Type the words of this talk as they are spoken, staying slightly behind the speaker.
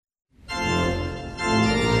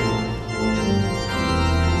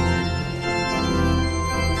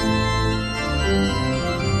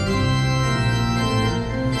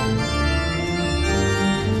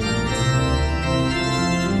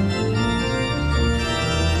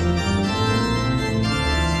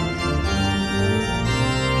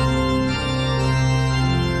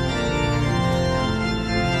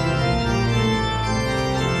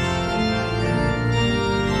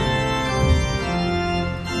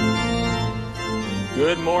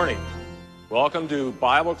Good morning. Welcome to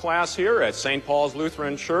Bible class here at St. Paul's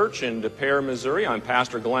Lutheran Church in Des Peres, Missouri. I'm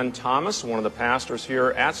Pastor Glenn Thomas, one of the pastors here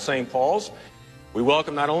at St. Paul's. We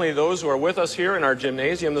welcome not only those who are with us here in our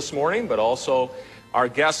gymnasium this morning, but also our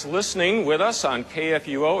guests listening with us on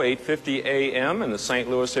KFUO 850 AM in the St.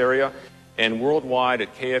 Louis area and worldwide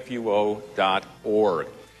at kfuo.org.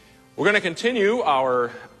 We're going to continue our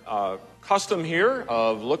custom here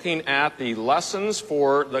of looking at the lessons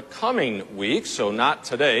for the coming week. So not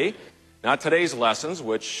today, not today's lessons,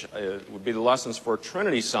 which would be the lessons for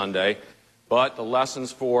Trinity Sunday, but the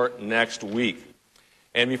lessons for next week.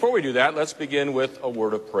 And before we do that, let's begin with a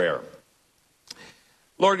word of prayer.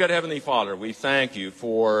 Lord God, Heavenly Father, we thank you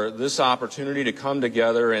for this opportunity to come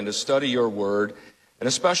together and to study your word. And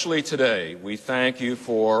especially today, we thank you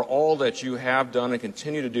for all that you have done and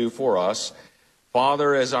continue to do for us.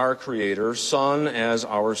 Father as our Creator, Son as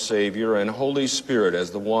our Savior, and Holy Spirit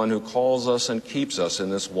as the one who calls us and keeps us in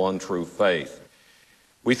this one true faith.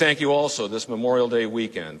 We thank you also this Memorial Day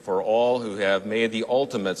weekend for all who have made the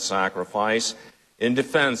ultimate sacrifice in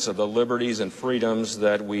defense of the liberties and freedoms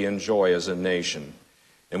that we enjoy as a nation.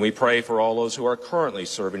 And we pray for all those who are currently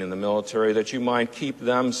serving in the military that you might keep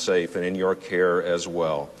them safe and in your care as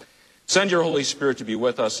well. Send your Holy Spirit to be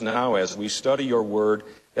with us now as we study your word,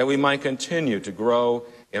 that we might continue to grow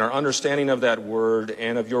in our understanding of that word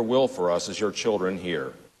and of your will for us as your children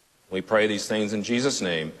here. We pray these things in Jesus'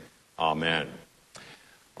 name. Amen.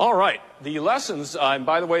 All right, the lessons, and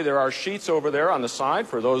by the way, there are sheets over there on the side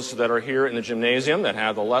for those that are here in the gymnasium that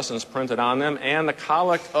have the lessons printed on them and the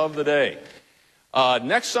collect of the day.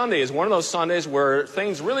 Next Sunday is one of those Sundays where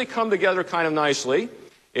things really come together kind of nicely.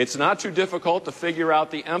 It's not too difficult to figure out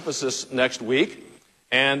the emphasis next week.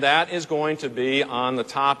 And that is going to be on the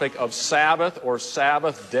topic of Sabbath or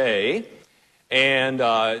Sabbath day. And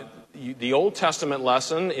the Old Testament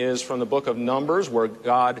lesson is from the book of Numbers, where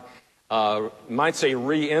God, might say,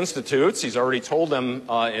 reinstitutes. He's already told them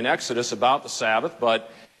in Exodus about the Sabbath,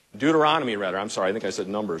 but Deuteronomy, I think I said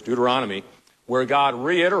Numbers. Deuteronomy, where God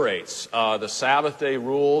reiterates the Sabbath day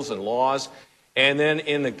rules and laws. And then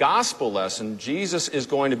in the gospel lesson, Jesus is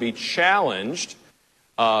going to be challenged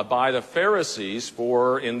by the Pharisees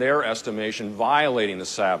for, in their estimation, violating the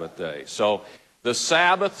Sabbath day. So the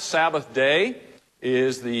Sabbath day,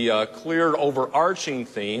 is the clear overarching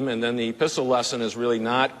theme, and then the epistle lesson is really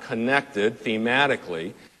not connected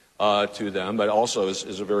thematically to them, but also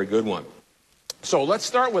is a very good one. So let's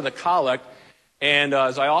start with the collect. And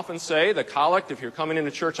as I often say, the collect, if you're coming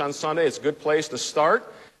into church on Sunday, it's a good place to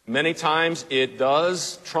start. Many times it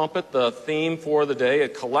does trumpet the theme for the day.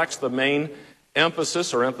 It collects the main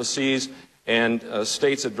emphasis or emphases and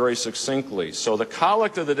states it very succinctly. So the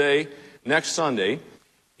collect of the day next Sunday: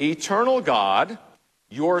 Eternal God,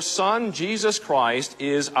 your Son Jesus Christ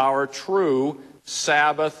is our true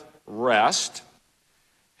Sabbath rest.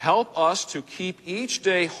 Help us to keep each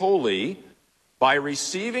day holy by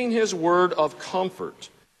receiving his word of comfort,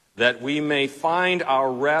 that we may find our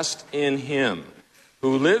rest in him,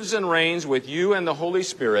 who lives and reigns with you and the Holy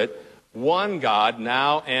Spirit, one God,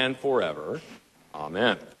 now and forever.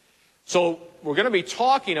 Amen. So we're going to be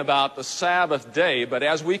talking about the Sabbath day, but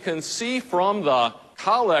as we can see from the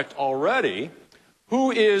collect already,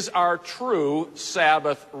 who is our true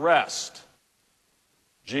Sabbath rest?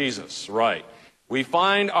 Jesus, right. We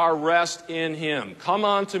find our rest in him. Come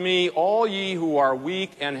unto me, all ye who are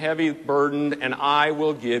weak and heavy burdened, and I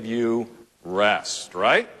will give you rest,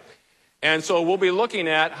 right? And so we'll be looking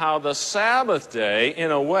at how the Sabbath day,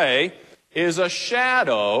 in a way, is a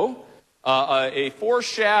shadow, a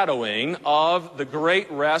foreshadowing of the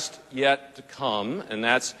great rest yet to come, and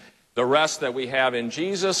that's the rest that we have in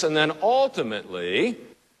Jesus, and then ultimately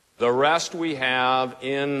the rest we have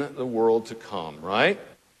in the world to come, right?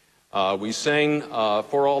 We sing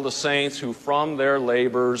for all the saints who from their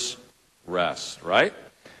labors rest, right?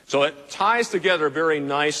 So it ties together very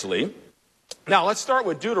nicely. Now let's start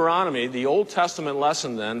with Deuteronomy, the Old Testament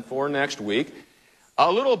lesson then for next week.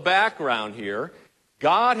 A little background here.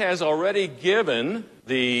 God has already given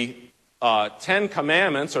the 10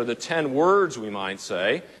 commandments, or the 10 words we might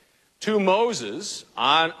say, to Moses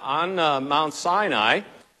on Mount Sinai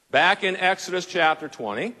back in Exodus chapter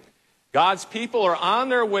 20. God's people are on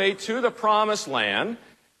their way to the promised land.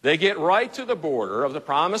 They get right to the border of the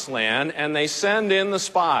promised land and they send in the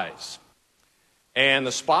spies. And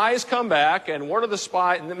the spies come back, and what are the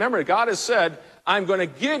spies? Remember, God has said, I'm going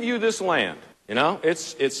to give you this land. You know,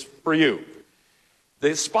 it's for you.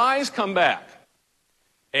 The spies come back,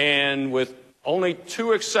 and with only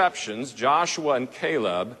 2 exceptions, Joshua and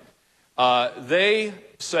Caleb, they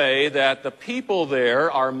say that the people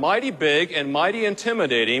there are mighty big and mighty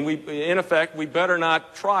intimidating. In effect, we better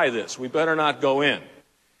not try this. We better not go in.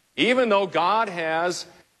 Even though God has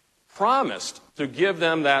promised to give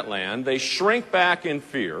them that land, they shrink back in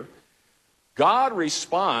fear. God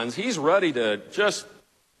responds. He's ready to just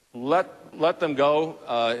let them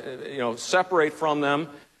go, separate from them.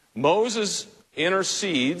 Moses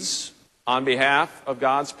intercedes on behalf of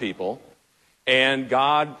God's people, and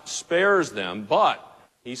God spares them. But,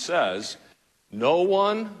 he says, no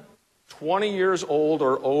one 20 years old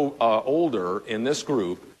or older in this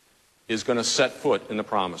group is going to set foot in the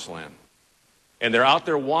Promised Land. And they're out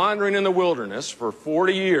there wandering in the wilderness for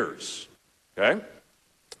 40 years. Okay?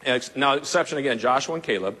 Now, exception again, Joshua and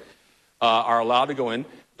Caleb are allowed to go in.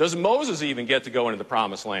 Does Moses even get to go into the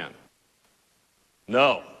Promised Land?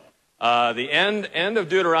 No. The end of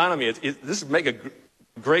Deuteronomy, this would make a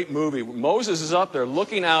great movie. Moses is up there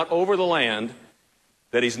looking out over the land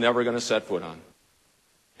that he's never going to set foot on.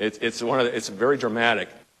 It's a very dramatic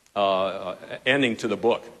ending to the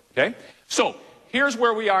book. Okay? So, here's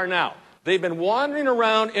where we are now. They've been wandering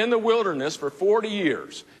around in the wilderness for 40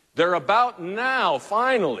 years. They're about now,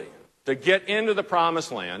 finally, to get into the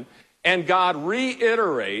Promised Land. And God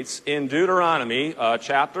reiterates in Deuteronomy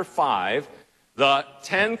chapter 5 the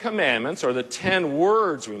 10 commandments, or the 10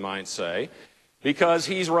 words, we might say, because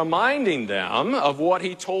he's reminding them of what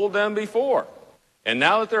he told them before. And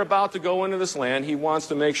now that they're about to go into this land, he wants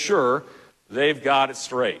to make sure they've got it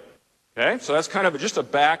straight. Okay? So that's kind of just a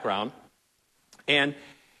background. And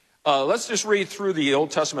let's just read through the Old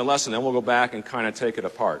Testament lesson, then we'll go back and kind of take it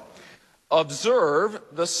apart. Observe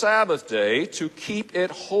the Sabbath day to keep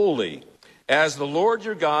it holy, as the Lord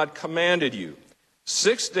your God commanded you.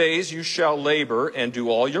 6 days you shall labor and do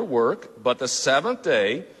all your work, but the seventh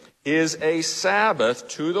day is a Sabbath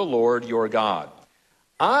to the Lord your God.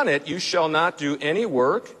 On it you shall not do any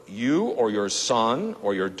work, you or your son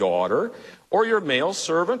or your daughter, or your male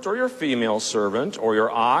servant or your female servant, or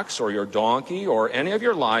your ox or your donkey, or any of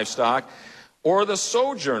your livestock, or the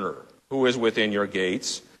sojourner who is within your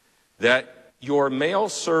gates, that your male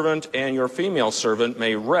servant and your female servant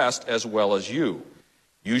may rest as well as you.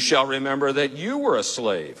 You shall remember that you were a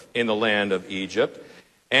slave in the land of Egypt,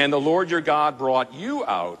 and the Lord your God brought you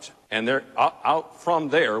out from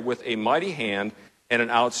there with a mighty hand and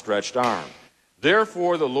an outstretched arm.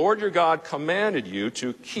 Therefore the Lord your God commanded you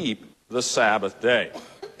to keep the Sabbath day.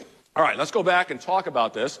 All right, let's go back and talk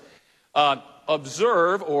about this.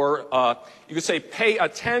 Observe, or you could say pay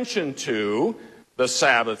attention to the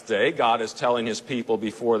Sabbath day. God is telling his people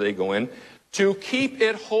before they go in to keep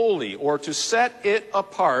it holy, or to set it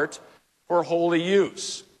apart for holy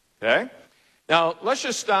use. Okay? Now, let's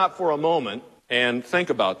just stop for a moment and think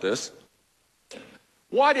about this.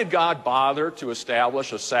 Why did God bother to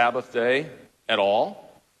establish a Sabbath day at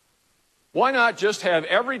all? Why not just have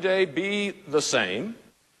every day be the same,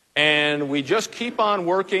 and we just keep on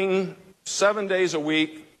working 7 days a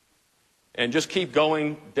week and just keep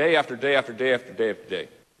going day after day after day after day after day?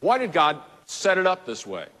 Why did God set it up this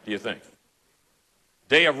way, do you think?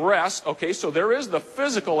 Day of rest. Okay, so there is the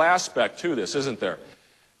physical aspect to this, isn't there?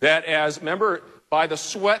 That remember, by the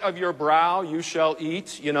sweat of your brow you shall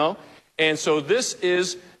eat, And so this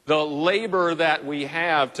is the labor that we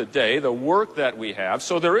have today, the work that we have.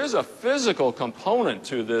 So there is a physical component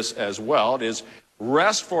to this as well. It is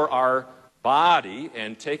rest for our body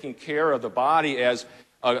and taking care of the body as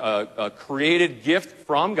a created gift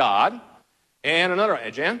from God. And another,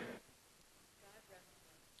 Jan?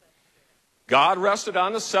 God rested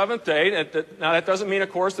on the seventh day. Now, that doesn't mean,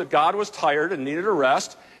 of course, that God was tired and needed a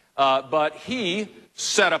rest, but he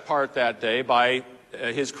set apart that day by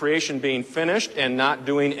his creation being finished and not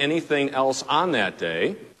doing anything else on that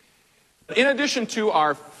day. In addition to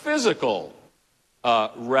our physical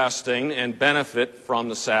resting and benefit from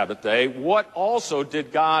the Sabbath day, what also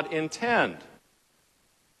did God intend?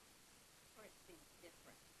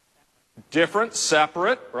 Different,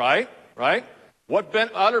 separate, right? What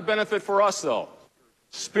other benefit for us, though?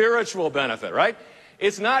 Spiritual benefit, right?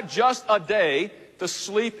 It's not just a day to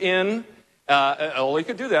sleep in. You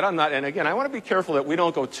could do that. And again, I want to be careful that we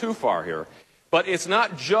don't go too far here. But it's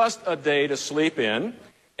not just a day to sleep in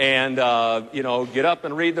and, get up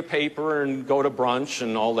and read the paper and go to brunch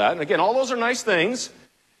and all that. And again, all those are nice things.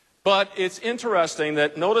 But it's interesting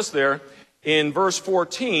that, notice there in verse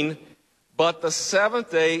 14, but the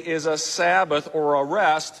seventh day is a Sabbath or a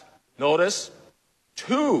rest, notice,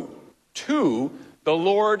 to the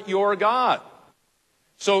Lord your God.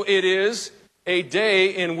 So it is a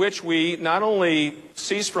day in which we not only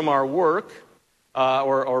cease from our work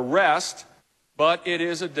or rest, but it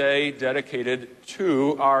is a day dedicated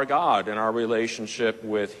to our God and our relationship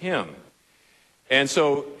with Him. And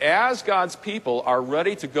so as God's people are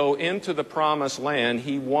ready to go into the promised land,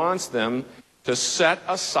 He wants them to set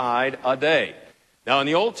aside a day. Now in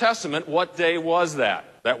the Old Testament, what day was that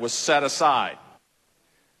was set aside?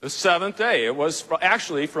 The seventh day. It was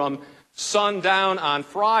actually from sundown on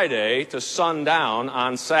Friday to sundown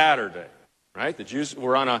on Saturday. Right? The Jews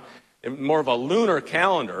were on more of a lunar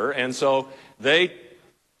calendar, and so they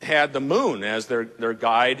had the moon as their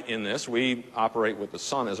guide in this. We operate with the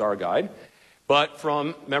sun as our guide. But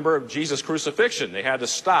remember Jesus' crucifixion, they had to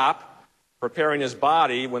stop preparing His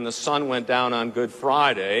body when the sun went down on Good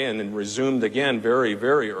Friday and then resumed again very,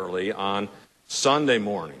 very early on Sunday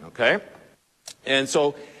morning, okay? And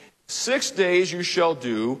so 6 days you shall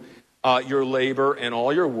do your labor and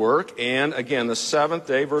all your work. And again, the seventh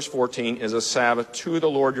day, verse 14, is a Sabbath to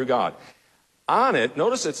the Lord your God. On it,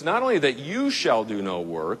 notice it's not only that you shall do no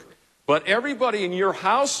work, but everybody in your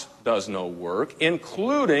house does no work,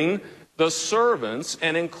 including the servants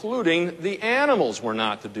and including the animals were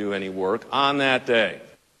not to do any work on that day.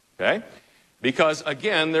 Okay? Because,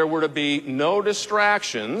 again, there were to be no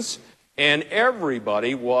distractions, and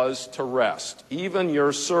everybody was to rest. Even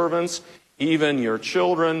your servants, even your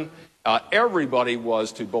children, everybody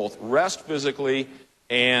was to both rest physically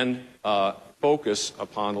and focus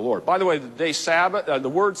upon the Lord. By the way,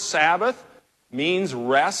 the word Sabbath means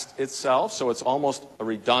rest itself, so it's almost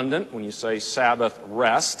redundant when you say Sabbath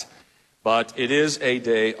rest. But it is a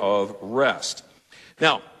day of rest.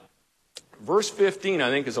 Now, verse 15,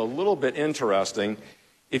 I think, is a little bit interesting.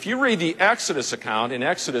 If you read the Exodus account in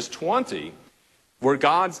Exodus 20, where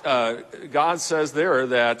God says there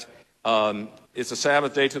that it's a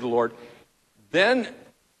Sabbath day to the Lord, then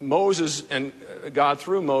Moses and God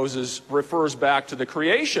through Moses refers back to the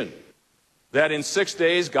creation. That in 6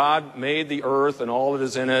 days God made the earth and all that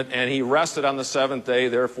is in it, and He rested on the seventh day,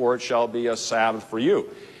 therefore it shall be a Sabbath for you.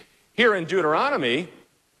 Here in Deuteronomy,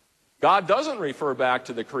 God doesn't refer back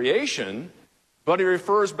to the creation, but He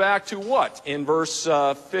refers back to what? In verse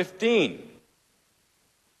 15.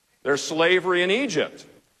 Their slavery in Egypt.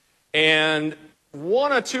 And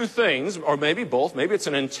one of two things, or maybe both, maybe it's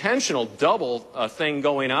an intentional double thing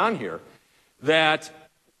going on here, that,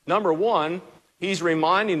 number one, He's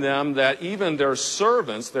reminding them that even their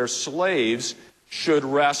servants, their slaves, should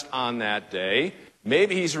rest on that day.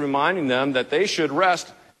 Maybe He's reminding them that they should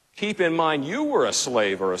rest. Keep in mind, you were a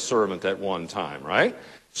slave or a servant at one time, right?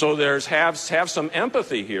 So have some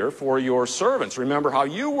empathy here for your servants. Remember how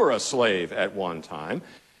you were a slave at one time.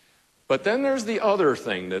 But then there's the other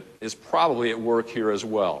thing that is probably at work here as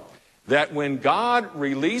well. That when God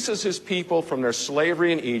releases His people from their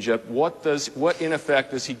slavery in Egypt, what in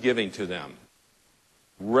effect is He giving to them?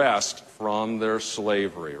 Rest from their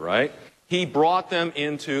slavery, right? He brought them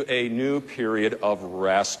into a new period of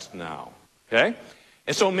rest now, okay?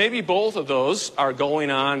 And so maybe both of those are going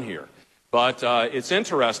on here. But it's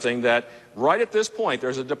interesting that right at this point,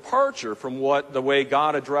 there's a departure from the way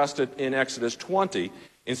God addressed it in Exodus 20.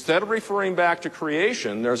 Instead of referring back to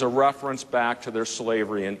creation, there's a reference back to their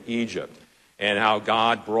slavery in Egypt and how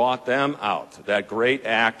God brought them out, that great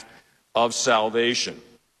act of salvation.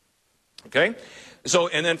 Okay? So,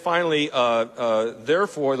 and then finally,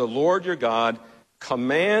 therefore the Lord your God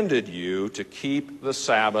commanded you to keep the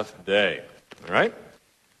Sabbath day. All right?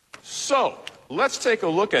 So, let's take a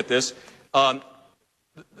look at this.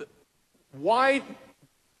 Why?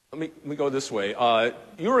 Let me go this way.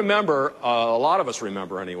 You remember, a lot of us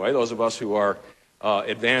remember anyway, those of us who are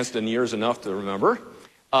advanced in years enough to remember.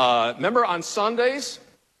 Remember on Sundays,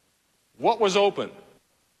 what was open?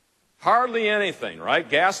 Hardly anything, right?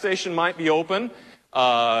 Gas station might be open.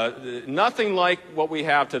 Nothing like what we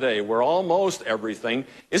have today, where almost everything.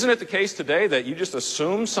 Isn't it the case today that you just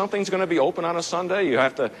assume something's going to be open on a Sunday? You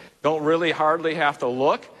don't really hardly have to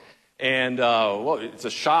look. And, well, it's a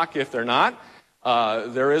shock if they're not.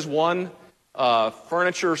 There is one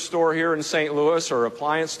furniture store here in St. Louis, or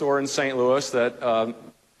appliance store in St. Louis, that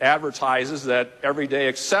advertises that every day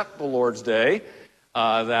except the Lord's Day,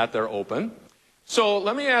 that they're open. So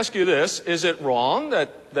let me ask you this. Is it wrong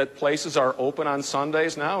that places are open on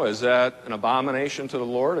Sundays now? Is that an abomination to the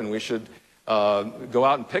Lord, and we should go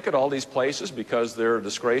out and picket all these places because they're a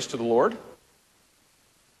disgrace to the Lord?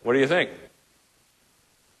 What do you think?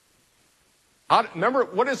 Remember,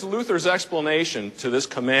 what is Luther's explanation to this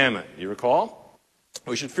commandment? You recall?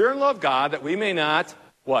 We should fear and love God that we may not,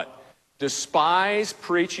 what? Despise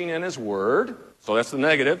preaching in His Word. So that's the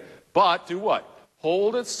negative. But do what?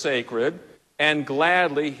 Hold it sacred and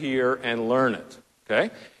gladly hear and learn it.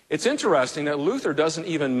 Okay? It's interesting that Luther doesn't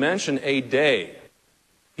even mention a day.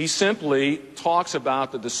 He simply talks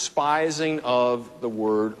about the despising of the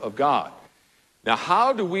Word of God. Now,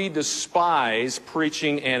 how do we despise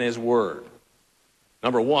preaching and His Word?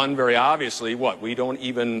 Number one, very obviously, what? We don't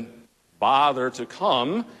even bother to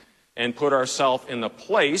come and put ourselves in the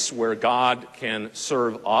place where God can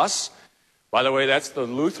serve us. By the way, that's the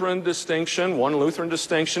Lutheran distinction, one Lutheran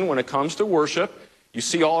distinction when it comes to worship. You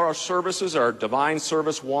see all our services are Divine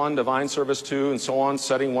Service 1, Divine Service 2, and so on,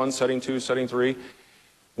 setting 1, setting 2, setting 3.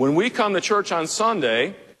 When we come to church on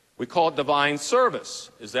Sunday, we call it Divine Service.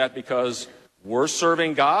 Is that because we're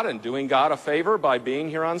serving God and doing God a favor by being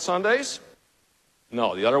here on Sundays?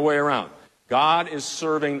 No, the other way around. God is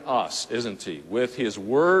serving us, isn't He? With His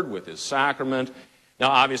Word, with His sacrament.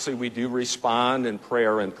 Now, obviously, we do respond in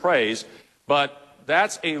prayer and praise, but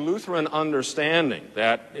that's a Lutheran understanding,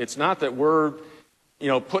 that it's not that we're,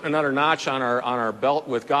 putting another notch on our belt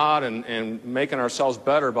with God and making ourselves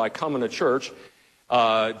better by coming to church,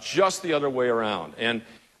 just the other way around. And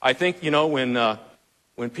I think,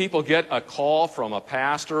 when people get a call from a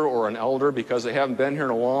pastor or an elder because they haven't been here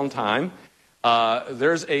in a long time,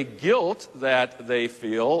 there's a guilt that they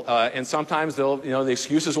feel, and sometimes the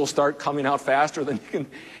excuses will start coming out faster than you can.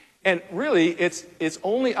 And really, it's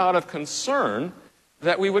only out of concern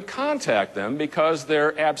that we would contact them because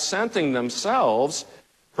they're absenting themselves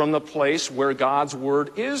from the place where God's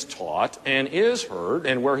Word is taught and is heard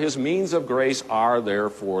and where His means of grace are there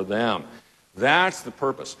for them. That's the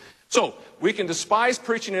purpose. So, we can despise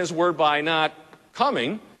preaching His Word by not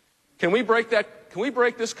coming. Can we break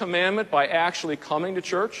this commandment by actually coming to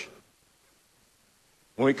church?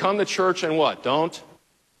 When we come to church and what? Don't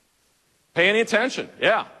pay any attention.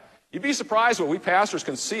 Yeah. You'd be surprised what we pastors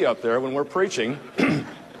can see up there when we're preaching.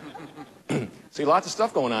 See lots of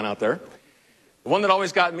stuff going on out there. The one that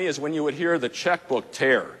always got me is when you would hear the checkbook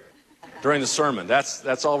tear during the sermon.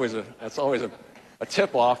 That's always a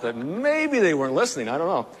tip-off that maybe they weren't listening. I don't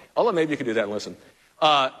know. Although maybe you could do that and listen.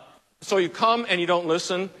 So you come and you don't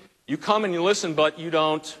listen. You come and you listen, but you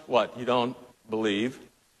don't, what? You don't believe,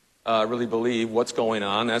 really believe what's going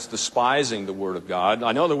on. That's despising the Word of God.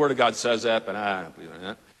 I know the Word of God says that, but I don't believe in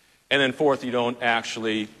that. And then fourth, you don't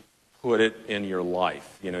actually put it in your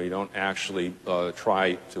life. You don't actually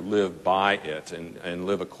try to live by it and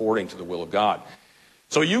live according to the will of God.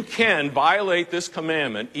 So you can violate this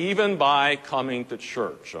commandment even by coming to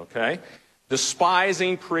church, okay?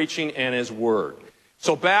 Despising preaching and His Word.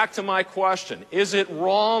 So back to my question. Is it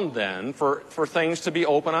wrong then for things to be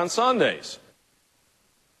open on Sundays?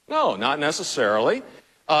 No, not necessarily.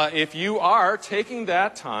 If you are taking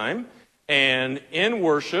that time and in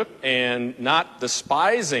worship and not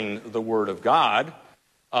despising the Word of God,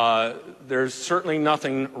 there's certainly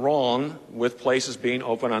nothing wrong with places being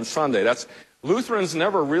open on Sunday. Lutherans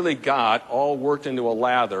never really got all worked into a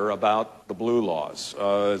lather about the blue laws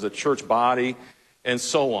as a church body and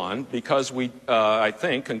so on, because we, I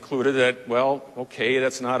think, concluded that, well, okay,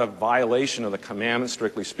 that's not a violation of the commandment,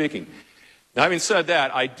 strictly speaking. Now, having said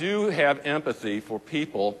that, I do have empathy for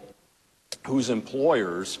people whose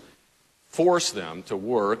employers force them to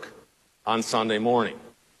work on Sunday morning.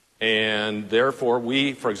 And therefore,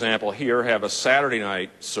 we, for example, here have a Saturday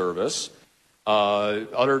night service.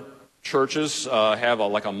 Other churches have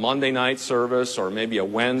like a Monday night service or maybe a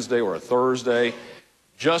Wednesday or a Thursday.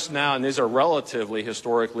 Just now, and these are relatively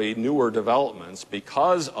historically newer developments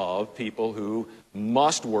because of people who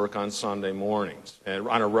must work on Sunday mornings and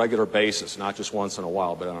on a regular basis, not just once in a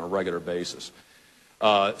while, but on a regular basis.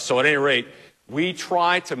 So at any rate, we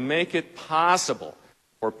try to make it possible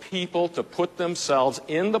for people to put themselves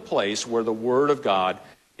in the place where the Word of God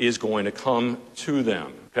is going to come to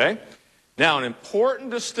them. Okay? Now, an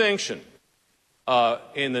important distinction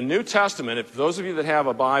in the New Testament, if those of you that have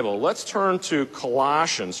a Bible, let's turn to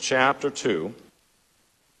Colossians chapter 2.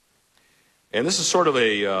 And this is sort of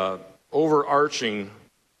a overarching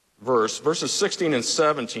verse, verses 16 and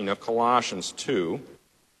 17 of Colossians 2.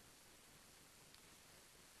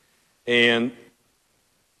 And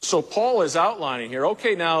so Paul is outlining here,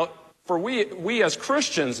 okay, now, for we as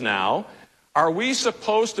Christians now, are we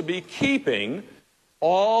supposed to be keeping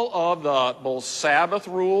all of the both Sabbath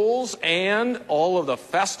rules and all of the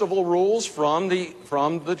festival rules from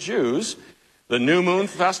the Jews? The New Moon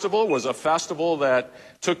Festival was a festival that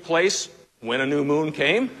took place when a new moon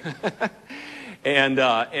came, and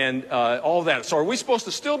all of that. So are we supposed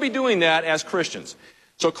to still be doing that as Christians?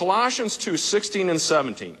 So Colossians 2, 16 and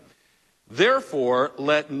 17. Therefore,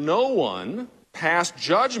 let no one pass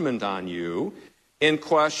judgment on you in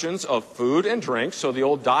questions of food and drink. So the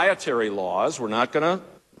old dietary laws, we're not going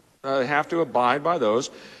to have to abide by those.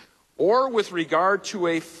 Or with regard to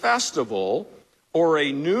a festival or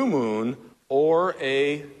a new moon or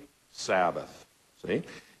a Sabbath. See?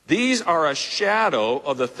 These are a shadow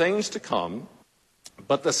of the things to come,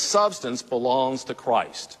 but the substance belongs to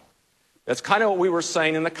Christ. That's kind of what we were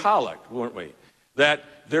saying in the collect, weren't we? That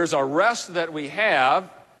there's a rest that we have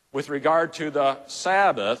with regard to the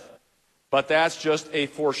Sabbath, but that's just a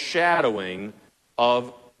foreshadowing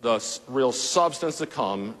of the real substance to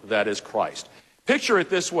come, that is Christ. Picture it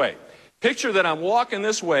this way. Picture that I'm walking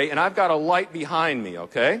this way and I've got a light behind me,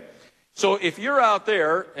 okay? So if you're out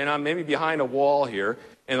there and I'm maybe behind a wall here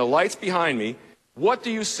and the light's behind me, what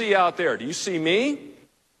do you see out there? Do you see me?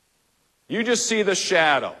 You just see the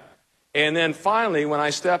shadow. And then finally, when I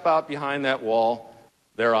step out behind that wall,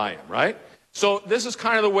 there I am, right? So this is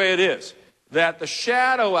kind of the way it is. That the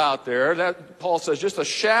shadow out there, that Paul says just a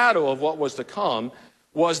shadow of what was to come,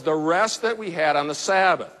 was the rest that we had on the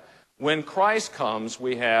Sabbath. When Christ comes,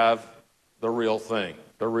 we have the real thing,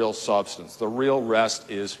 the real substance. The real rest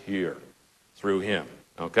is here through him,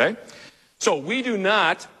 okay? So we do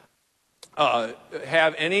not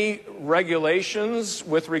have any regulations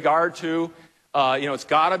with regard to, it's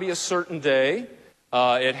got to be a certain day.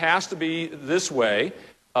 It has to be this way.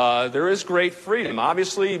 There is great freedom.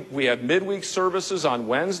 Obviously, we have midweek services on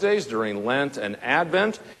Wednesdays during Lent and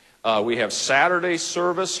Advent. We have Saturday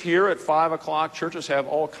service here at 5 o'clock. Churches have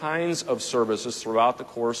all kinds of services throughout the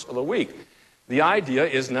course of the week. The idea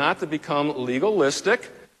is not to become legalistic,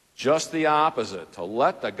 just the opposite, to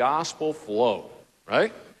let the gospel flow,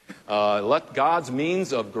 right? Let God's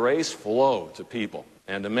means of grace flow to people,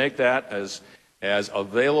 and to make that as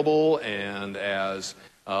available and as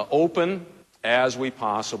open as we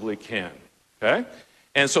possibly can, okay?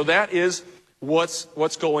 And so that is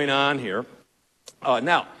what's going on here.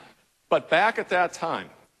 Now, but back at that time,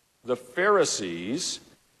 the Pharisees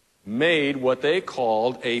made what they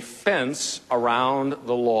called a fence around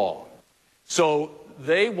the law. So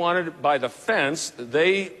they wanted, by the fence,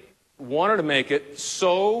 they wanted to make it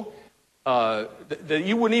so that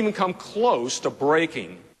you wouldn't even come close to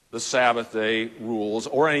breaking the Sabbath day rules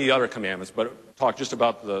or any other commandments, but talk just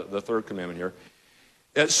about the third commandment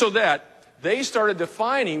here. So that they started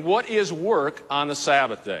defining what is work on the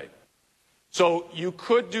Sabbath day. So you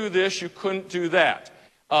could do this, you couldn't do that.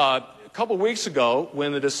 A couple weeks ago,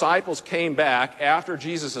 when the disciples came back after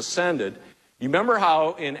Jesus ascended, you remember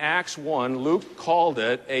how in Acts 1, Luke called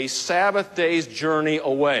it a Sabbath day's journey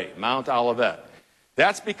away, Mount Olivet.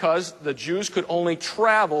 That's because the Jews could only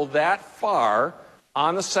travel that far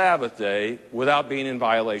on the Sabbath day without being in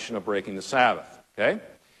violation of breaking the Sabbath, okay?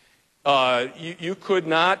 You could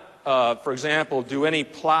not, for example, do any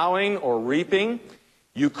plowing or reaping.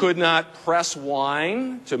 You could not press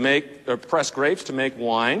press grapes to make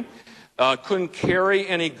wine. Couldn't carry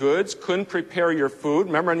any goods. Couldn't prepare your food.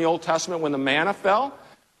 Remember in the Old Testament when the manna fell?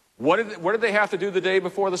 What did they have to do the day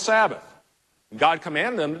before the Sabbath? God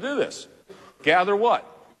commanded them to do this. Gather what?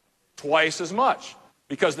 Twice as much.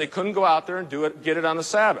 Because they couldn't go out there and get it on the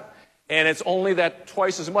Sabbath. And it's only that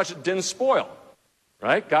twice as much it didn't spoil.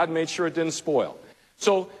 Right? God made sure it didn't spoil.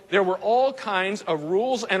 So there were all kinds of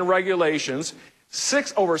rules and regulations.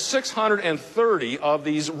 Over 630 of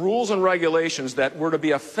these rules and regulations that were to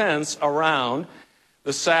be a fence around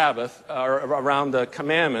the Sabbath, or around the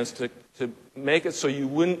commandments, to make it so you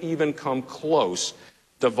wouldn't even come close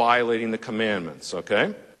to violating the commandments,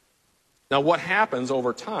 okay? Now what happens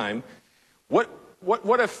over time,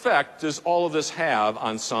 what effect does all of this have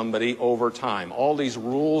on somebody over time? All these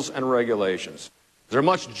rules and regulations. Is there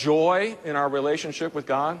much joy in our relationship with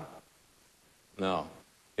God? No.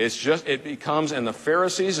 It becomes, and the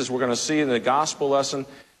Pharisees, as we're going to see in the gospel lesson,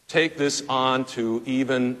 take this on to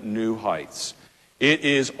even new heights. It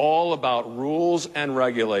is all about rules and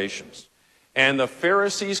regulations. And the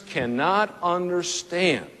Pharisees cannot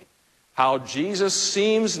understand how Jesus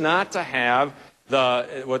seems not to have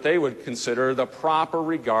what they would consider the proper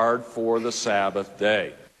regard for the Sabbath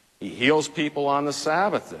day. He heals people on the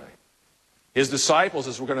Sabbath day. His disciples,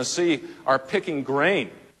 as we're going to see, are picking grain.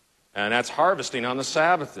 And that's harvesting on the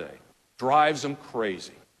Sabbath day. Drives them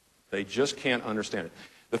crazy. They just can't understand it.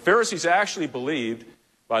 The Pharisees actually believed,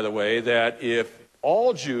 by the way, that if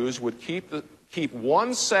all Jews would keep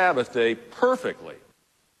one Sabbath day perfectly,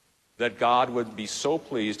 that God would be so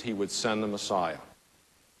pleased he would send the Messiah.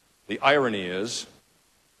 The irony is,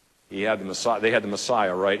 they had the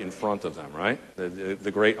Messiah right in front of them, right?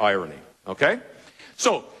 The great irony. Okay?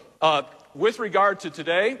 So, with regard to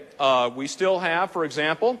today, we still have, for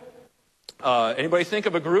example, anybody think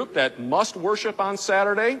of a group that must worship on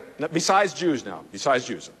Saturday? Besides Jews now, besides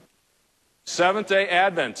Jews. Seventh-day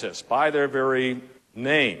Adventists, by their very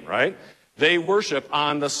name, right? They worship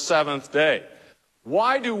on the seventh day.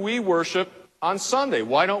 Why do we worship on Sunday?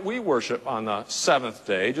 Why don't we worship on the seventh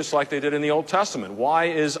day, just like they did in the Old Testament? Why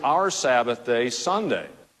is our Sabbath day Sunday?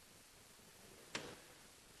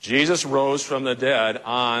 Jesus rose from the dead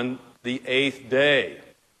on the eighth day.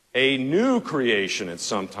 A new creation, it's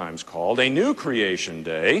sometimes called, a new creation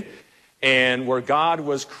day, and where God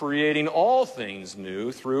was creating all things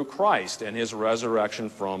new through Christ and his resurrection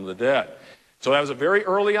from the dead. So that was very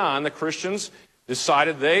early on. The Christians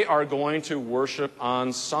decided they are going to worship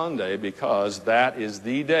on Sunday because that is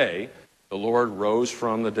the day the Lord rose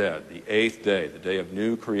from the dead, the eighth day, the day of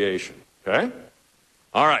new creation. Okay?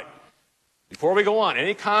 All right. Before we go on,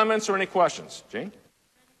 any comments or any questions? Jane?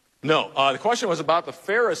 No. The question was about the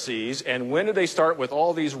Pharisees and when did they start with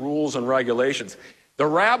all these rules and regulations. The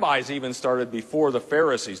rabbis even started before the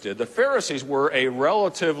Pharisees did. The Pharisees were a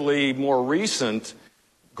relatively more recent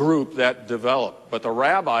group that developed, but the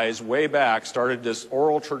rabbis way back started this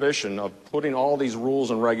oral tradition of putting all these rules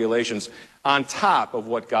and regulations on top of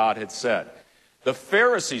what God had said. The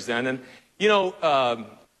Pharisees then, and you know,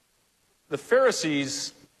 the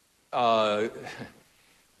Pharisees,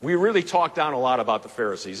 we really talk down a lot about the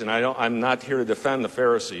Pharisees, and I'm not here to defend the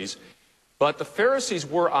Pharisees, but the Pharisees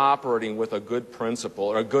were operating with a good principle,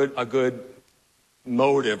 or a good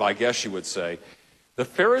motive, I guess you would say. The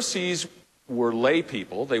Pharisees were lay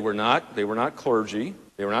people. They were not clergy.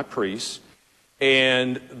 They were not priests.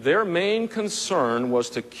 And their main concern was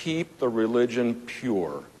to keep the religion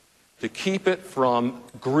pure, to keep it from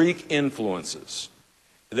Greek influences,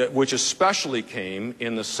 which especially came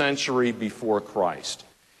in the century before Christ.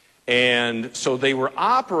 And so they were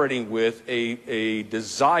operating with a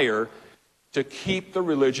desire to keep the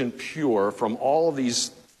religion pure from all of these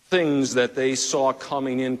things that they saw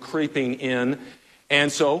coming in, creeping in.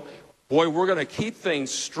 And so, boy, we're going to keep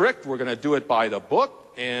things strict. We're going to do it by the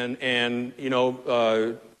book, and you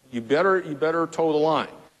know, you better toe the line.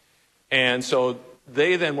 And so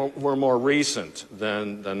they then were more recent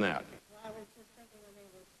than that.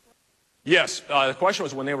 Yes, the question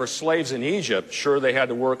was when they were slaves in Egypt, sure, they had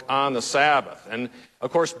to work on the Sabbath. And,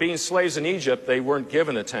 of course, being slaves in Egypt, they weren't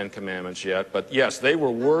given the Ten Commandments yet. But, yes, they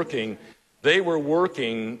were working, you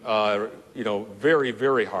know, very,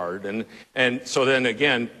 very hard. And so then,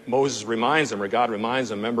 again, Moses reminds them, or God reminds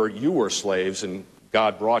them, remember, you were slaves, and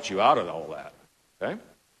God brought you out of all that. Okay?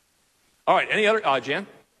 All right, any other, Jan?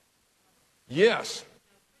 Yes.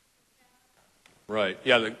 Right.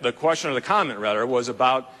 Yeah, the question or the comment, rather, was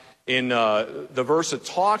about in the verse that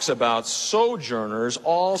talks about sojourners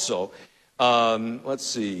also. Let's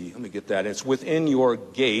see. Let me get that. It's within your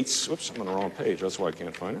gates. Oops, I'm on the wrong page. That's why I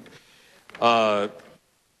can't find it.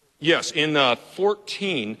 Yes, in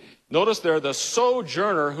 14, notice there the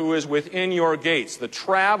sojourner who is within your gates. The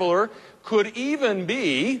traveler could even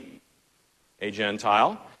be a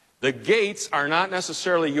Gentile. The gates are not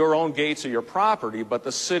necessarily your own gates or your property, but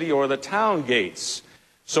the city or the town gates.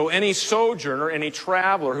 So any sojourner, any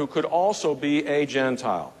traveler who could also be a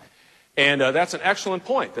Gentile. And that's an excellent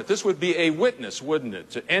point, that this would be a witness, wouldn't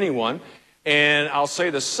it, to anyone. And I'll say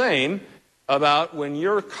the same about when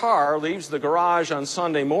your car leaves the garage on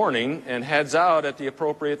Sunday morning and heads out at the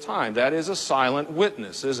appropriate time. That is a silent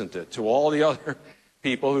witness, isn't it, to all the other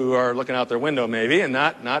people who are looking out their window maybe and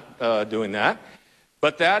not doing that.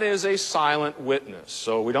 But that is a silent witness.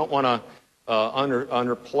 So we don't want to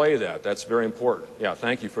underplay that. That's very important. Yeah,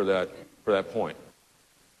 thank you for that point.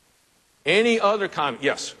 Any other comment?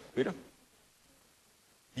 Yes, Rita?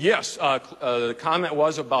 Yes, the comment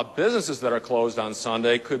was about businesses that are closed on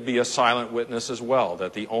Sunday could be a silent witness as well,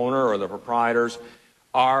 that the owner or the proprietors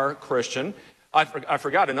are Christian. I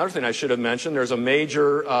forgot another thing I should have mentioned. There's a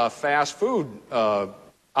major fast food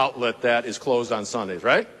outlet that is closed on Sundays,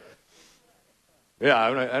 right? Yeah,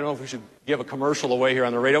 I don't know if we should give a commercial away here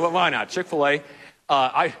on the radio, but why not? Chick-fil-A.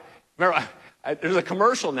 There's a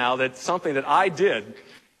commercial now that's something that I did.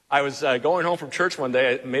 I was going home from church one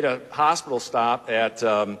day. I made a hospital stop at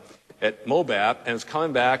Mobap and was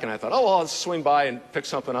coming back, and I thought, oh, well, I'll swing by and pick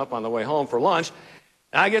something up on the way home for lunch.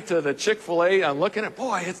 And I get to the Chick-fil-A, I'm looking at,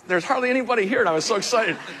 boy, there's hardly anybody here, and I was so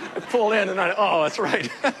excited. I pulled in, and oh, that's right.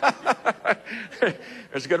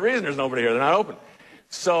 There's a good reason there's nobody here. They're not open.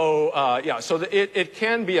 So, it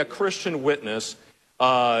can be a Christian witness,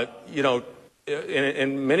 you know,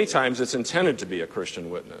 and many times it's intended to be a Christian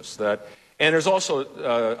witness. And there's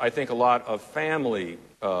also, I think, a lot of family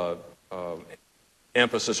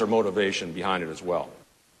emphasis or motivation behind it as well.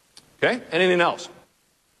 Okay? Anything else?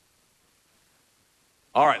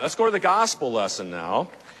 All right, let's go to the gospel lesson now.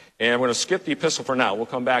 And we're going to skip the epistle for now. We'll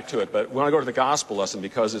come back to it. But we want to go to the gospel lesson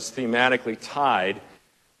because it's thematically tied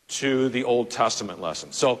to the Old Testament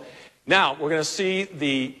lesson. So now we're going to see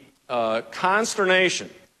the consternation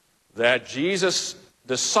that Jesus'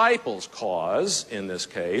 disciples cause, in this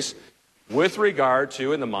case, with regard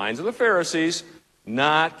to, in the minds of the Pharisees,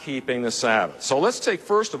 not keeping the Sabbath. So let's take,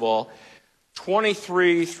 first of all,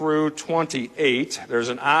 23 through 28. There's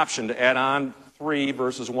an option to add on 3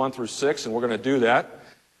 verses 1 through 6, and we're going to do that.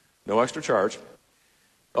 No extra charge.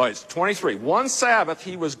 All right, it's 23. One Sabbath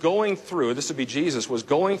he was going through, this would be Jesus, was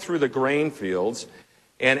going through the grain fields,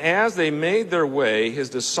 and as they made their way, his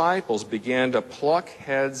disciples began to pluck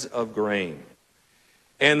heads of grain.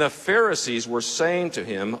 And the Pharisees were saying to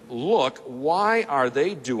him, "Look, why are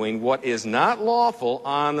they doing what is not lawful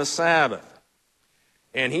on the Sabbath?"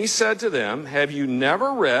 And he said to them, "Have you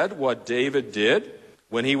never read what David did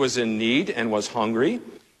when he was in need and was hungry,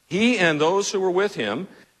 he and those who were with him,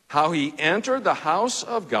 how he entered the house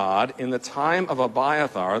of God in the time of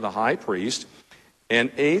Abiathar the high priest,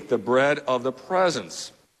 and ate the bread of the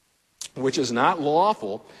presence, which is not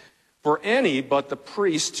lawful for any but the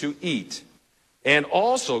priest to eat, and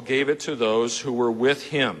also gave it to those who were with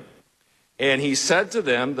him. And he said to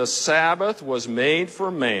them, the Sabbath was made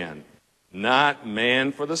for man, not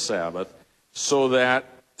man for the Sabbath, so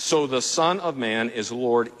the Son of Man is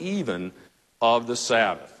Lord even of the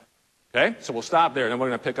Sabbath." Okay, so we'll stop there, and then we're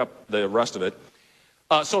going to pick up the rest of it.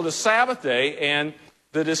 So the Sabbath day, and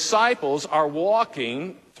the disciples are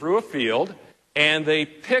walking through a field, and they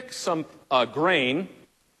pick some grain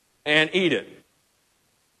and eat it.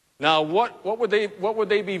 Now, what would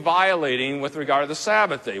they be violating with regard to the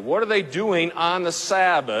Sabbath day? What are they doing on the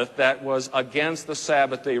Sabbath that was against the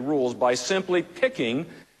Sabbath day rules by simply picking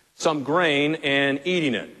some grain and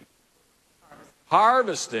eating it?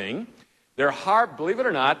 Harvesting. Believe it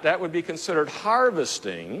or not, that would be considered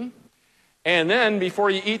harvesting. And then, before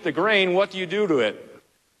you eat the grain, what do you do to it?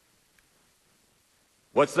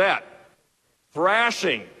 What's that?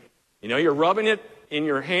 Thrashing. You know, you're rubbing it in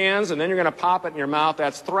your hands, and then you're going to pop it in your mouth.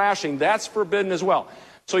 That's thrashing. That's forbidden as well.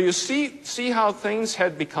 So you see how things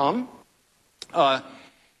had become? So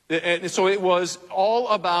it was all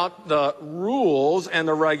about the rules and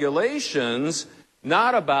the regulations,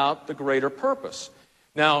 not about the greater purpose.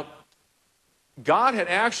 Now, God had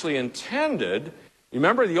actually intended,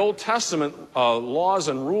 remember the Old Testament laws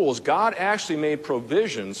and rules, God actually made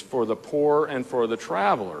provisions for the poor and for the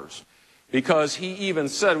travelers. Because he even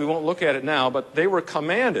said, we won't look at it now, but they were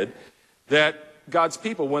commanded that God's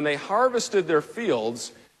people, when they harvested their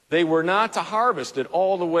fields, they were not to harvest it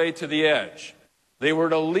all the way to the edge. They were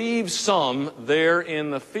to leave some there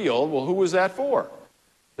in the field. Well, who was that for?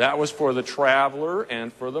 That was for the traveler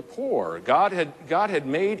and for the poor. God had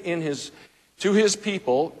made to his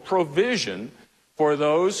people provision for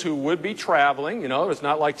those who would be traveling. You know, it's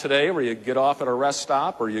not like today where you get off at a rest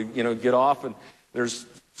stop, or you get off and there's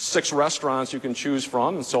 6 restaurants you can choose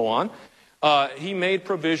from, and so on. He made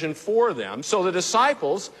provision for them. So the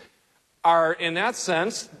disciples are, in that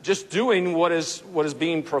sense, just doing what is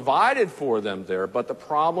being provided for them there. But the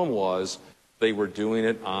problem was they were doing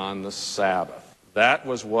it on the Sabbath. That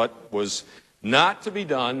was what was not to be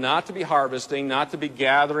done, not to be harvesting, not to be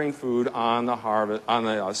gathering food on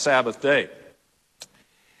the Sabbath day.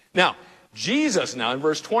 Now, Jesus now in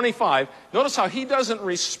verse 25, notice how he doesn't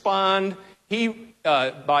respond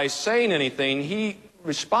by saying anything. He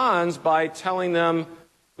responds by telling them,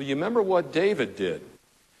 well, you remember what David did?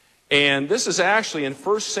 And this is actually in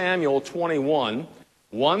 1 Samuel 21,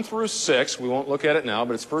 1 through 6. We won't look at it now,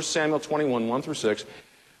 but it's 1 Samuel 21, 1 through 6,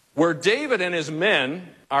 where David and his men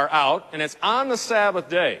are out, and it's on the Sabbath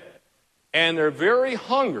day, and they're very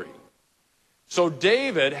hungry. So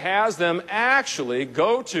David has them actually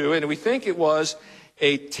go to, and we think it was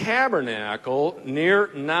a tabernacle near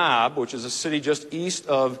Nob, which is a city just east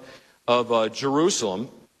of Jerusalem.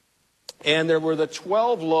 And there were the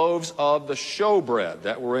 12 loaves of the showbread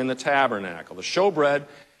that were in the tabernacle. The showbread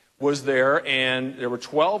was there, and there were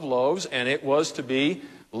 12 loaves, and it was to be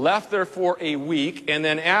left there for a week. And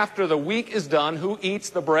then after the week is done, who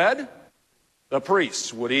eats the bread? The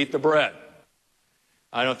priests would eat the bread.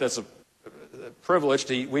 I don't know if that's a privilege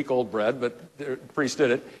to eat week-old bread, but the priest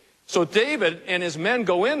did it. So David and his men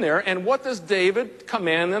go in there, and what does David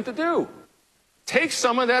command them to do? Take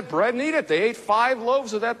some of that bread and eat it. They ate 5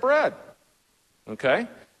 loaves of that bread. Okay?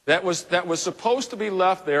 That was supposed to be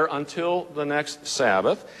left there until the next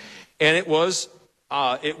Sabbath, and it was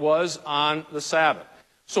on the Sabbath.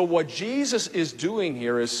 So what Jesus is doing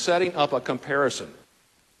here is setting up a comparison.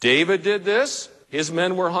 David did this. His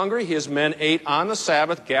men were hungry. His men ate on the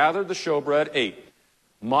Sabbath, gathered the showbread, ate.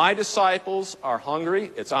 My disciples are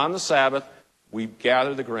hungry. It's on the Sabbath. We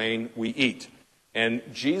gather the grain. We eat. And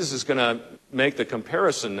Jesus is going to make the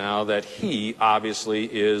comparison now that he obviously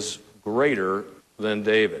is greater than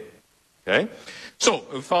David. Okay? So,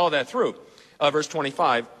 we follow that through. Verse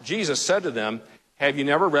 25, Jesus said to them, have you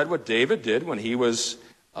never read what David did when he was,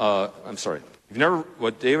 when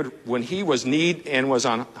he was need and was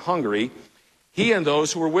hungry, he and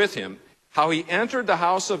those who were with him, how he entered the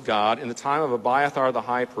house of God in the time of Abiathar the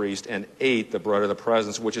high priest and ate the bread of the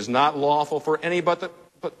presence, which is not lawful for any but the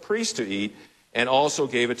priest to eat, and also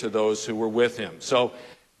gave it to those who were with him. So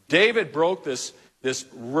David broke this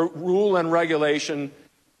rule and regulation.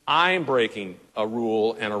 I'm breaking a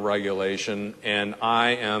rule and a regulation, and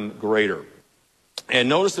I am greater. And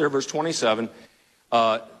notice there, verse 27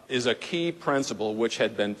 is a key principle which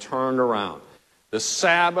had been turned around. The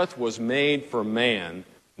Sabbath was made for man,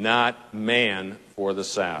 not man for the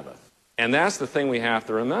Sabbath. And that's the thing we have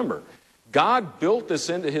to remember. God built this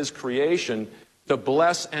into his creation to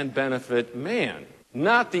bless and benefit man,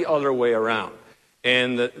 not the other way around.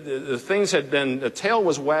 And the things had been, the tail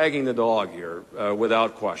was wagging the dog here,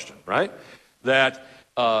 without question, right? That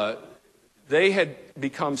they had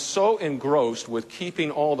become so engrossed with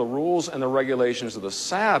keeping all the rules and the regulations of the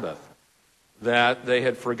Sabbath that they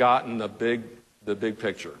had forgotten the big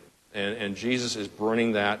picture. And Jesus is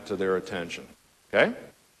bringing that to their attention. Okay?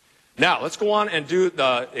 Now, let's go on and do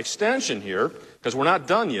the extension here, because we're not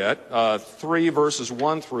done yet. 3 verses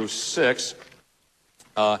 1 through 6.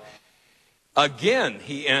 Again,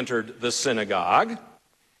 he entered the synagogue,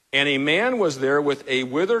 and a man was there with a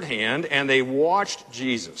withered hand, and they watched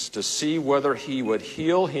Jesus to see whether he would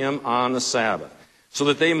heal him on the Sabbath, so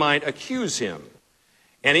that they might accuse him.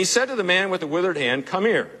 And he said to the man with the withered hand, come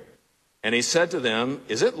here. And he said to them,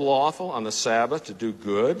 is it lawful on the Sabbath to do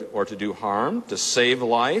good or to do harm, to save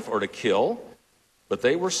life or to kill? But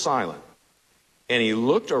they were silent. And he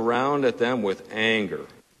looked around at them with anger,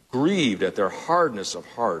 grieved at their hardness of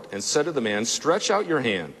heart, and said to the man, stretch out your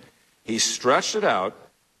hand. He stretched it out,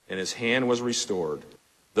 and his hand was restored.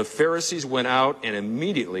 The Pharisees went out and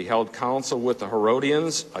immediately held counsel with the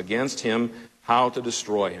Herodians against him, how to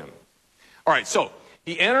destroy him. All right, so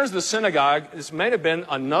he enters the synagogue. This may have been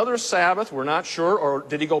another Sabbath, we're not sure. Or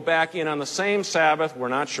did he go back in on the same Sabbath? We're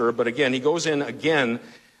not sure. But again, he goes in again,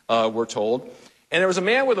 we're told. And there was a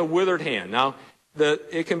man with a withered hand. Now,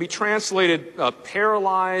 it can be translated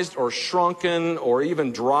paralyzed or shrunken or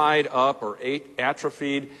even dried up or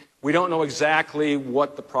atrophied. We don't know exactly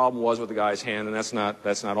what the problem was with the guy's hand, and that's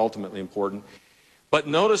not ultimately important. But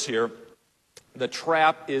notice here, the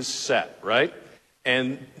trap is set, right?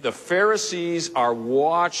 And the Pharisees are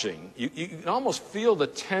watching. You can almost feel the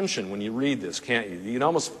tension when you read this, can't you? You can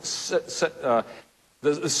almost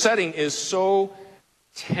the setting is so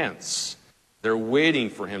tense. They're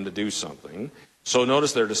waiting for him to do something. So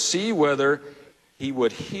notice there, to see whether he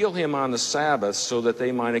would heal him on the Sabbath so that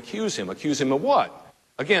they might accuse him. Accuse him of what?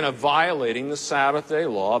 Again, of violating the Sabbath day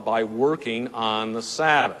law by working on the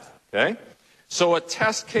Sabbath. Okay? So a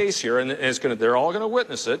test case here, and they're all going to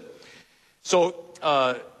witness it. So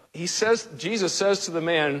Jesus says to the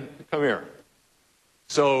man, come here.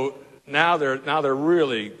 So now they're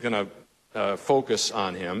really going to focus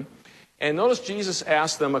on him. And notice Jesus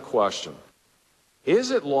asked them a question.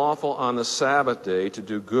 Is it lawful on the Sabbath day to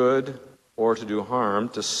do good or to do harm,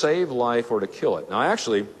 to save life or to kill it? Now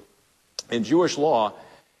actually, in Jewish law,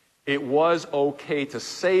 it was okay to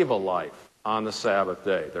save a life on the Sabbath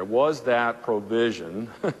day. There was that provision,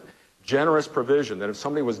 generous provision, that if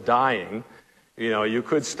somebody was dying, you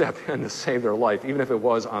could step in to save their life, even if it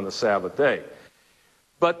was on the Sabbath day.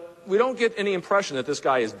 But we don't get any impression that this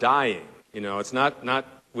guy is dying. It's not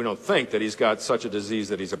we don't think that he's got such a disease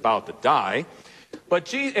that he's about to die.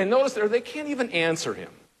 But and notice they can't even answer him.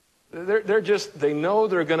 They know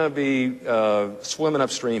they're going to be swimming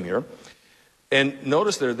upstream here. And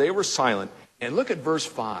notice they were silent. And look at verse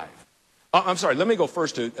 5. I'm sorry, let me go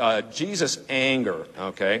first to Jesus' anger,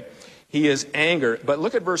 okay? He is anger. But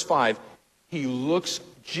look at verse 5.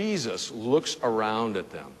 Jesus looks around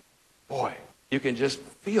at them. Boy, you can just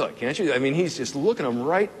feel it, can't you? I mean, he's just looking them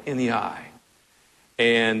right in the eye.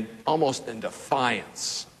 And almost in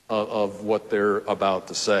defiance of what they're about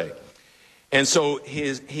to say. And so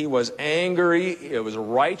he was angry. It was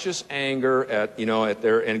righteous anger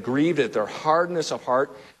and grieved at their hardness of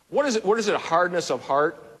heart. What is it? Hardness of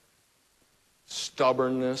heart?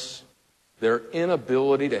 Stubbornness. Their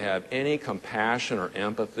inability to have any compassion or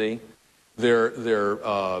empathy. They're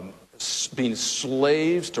being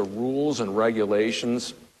slaves to rules and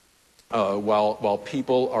regulations while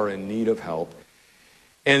people are in need of help.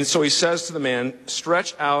 And so he says to the man,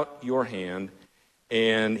 stretch out your hand.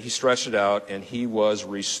 And he stretched it out, and he was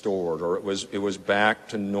restored, or it was back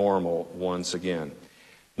to normal once again.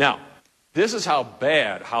 Now, this is how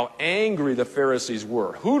bad, how angry the Pharisees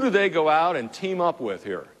were. Who do they go out and team up with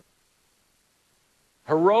here?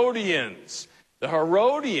 Herodians. The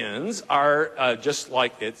Herodians are, just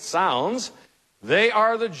like it sounds, they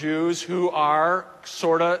are the Jews who are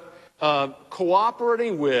sort of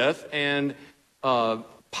cooperating with and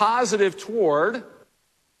positive toward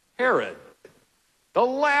Herod. The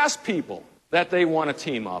last people that they want to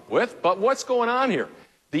team up with. But what's going on here?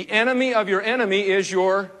 The enemy of your enemy is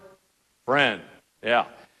your friend. Yeah.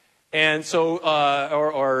 And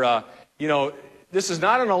so, this is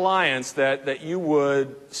not an alliance that you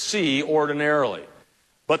would see ordinarily.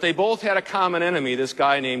 But they both had a common enemy, this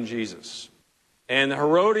guy named Jesus. And the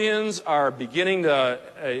Herodians are beginning to,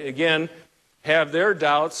 again, have their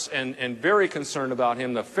doubts and very concerned about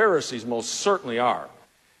him. The Pharisees most certainly are.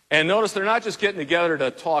 And notice they're not just getting together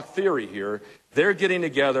to talk theory here. They're getting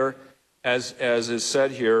together, as is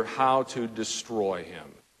said here, how to destroy him,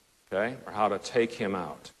 okay, or how to take him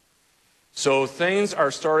out. So things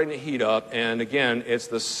are starting to heat up, and again, it's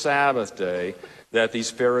the Sabbath day that these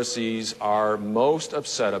Pharisees are most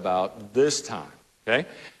upset about this time, okay?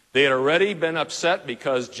 They had already been upset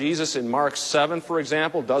because Jesus in Mark 7, for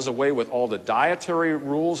example, does away with all the dietary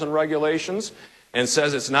rules and regulations and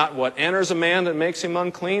says it's not what enters a man that makes him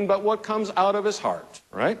unclean, but what comes out of his heart,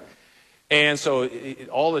 right? And so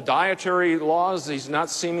all the dietary laws he's not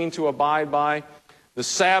seeming to abide by. The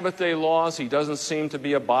Sabbath day laws he doesn't seem to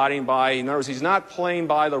be abiding by. In other words, he's not playing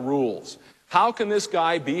by the rules. How can this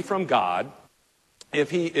guy be from God if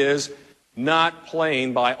he is not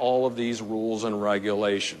playing by all of these rules and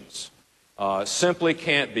regulations? Simply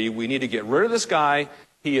can't be. We need to get rid of this guy.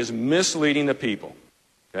 He is misleading the people.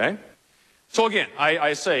 Okay? So again,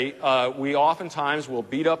 I say we oftentimes will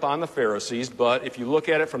beat up on the Pharisees, but if you look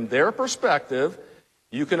at it from their perspective,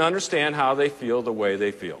 you can understand how they feel the way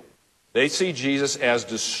they feel. They see Jesus as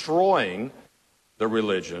destroying the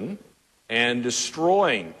religion and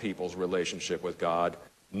destroying people's relationship with God,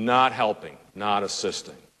 not helping, not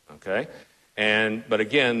assisting. Okay? But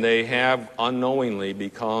again, they have unknowingly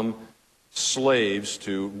become slaves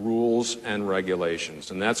to rules and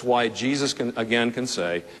regulations. And that's why Jesus can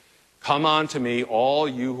say, "Come unto me, all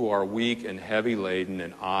you who are weak and heavy laden,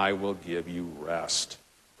 and I will give you rest.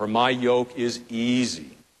 For my yoke is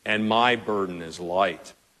easy and my burden is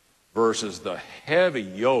light." Versus the heavy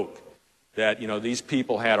yoke that, these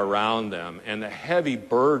people had around them and the heavy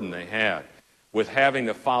burden they had with having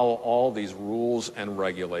to follow all these rules and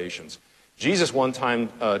regulations. Jesus one time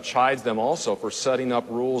chides them also for setting up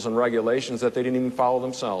rules and regulations that they didn't even follow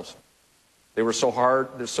themselves. They were so hard,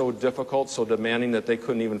 they're so difficult, so demanding that they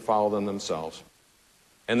couldn't even follow them themselves.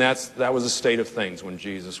 And that was the state of things when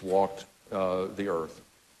Jesus walked the earth.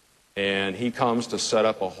 And he comes to set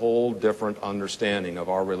up a whole different understanding of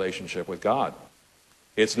our relationship with God.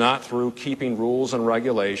 It's not through keeping rules and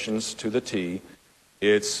regulations to the T.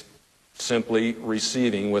 It's simply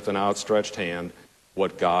receiving with an outstretched hand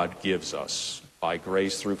what God gives us by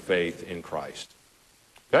grace through faith in Christ.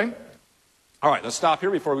 Okay? All right, let's stop here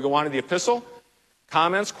before we go on to the epistle.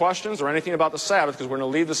 Comments, questions, or anything about the Sabbath, because we're going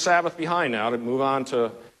to leave the Sabbath behind now to move on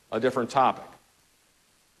to a different topic.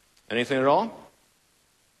 Anything at all?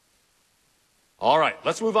 All right,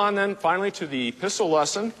 let's move on then finally to the epistle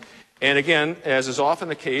lesson. And again, as is often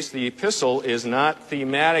the case, the epistle is not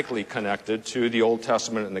thematically connected to the Old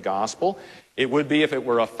Testament and the Gospel. It would be if it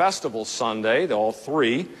were a festival Sunday. All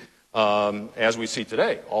three, as we see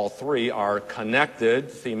today, all three are connected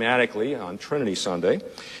thematically on Trinity Sunday.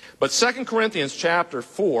 But 2 Corinthians chapter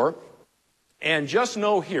 4, and just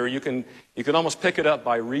know here, you can almost pick it up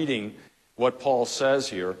by reading what Paul says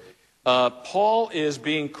here. Paul is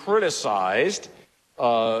being criticized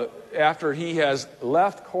after he has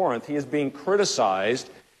left Corinth. He is being criticized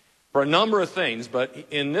for a number of things, but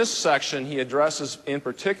in this section he addresses in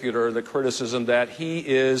particular the criticism that he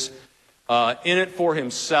is in it for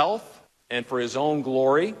himself and for his own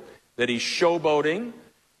glory, that he's showboating,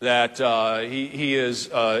 that he is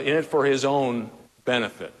in it for his own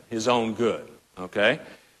benefit, his own good. Okay?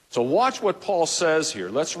 So watch what Paul says here.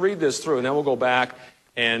 Let's read this through, and then we'll go back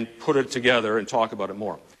and put it together and talk about it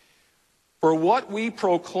more. "For what we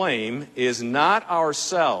proclaim is not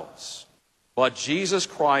ourselves, but Jesus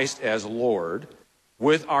Christ as Lord,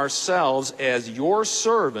 with ourselves as your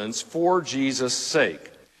servants for Jesus'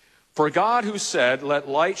 sake. For God, who said, 'Let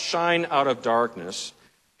light shine out of darkness,'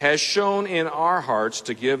 has shone in our hearts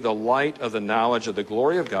to give the light of the knowledge of the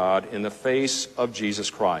glory of God in the face of Jesus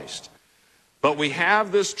Christ. But we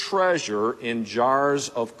have this treasure in jars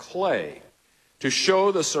of clay, to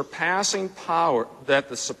show the surpassing power, that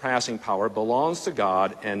the surpassing power belongs to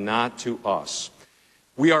God and not to us.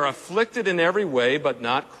 We are afflicted in every way, but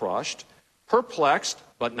not crushed, perplexed,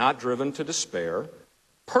 but not driven to despair,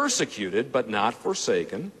 persecuted, but not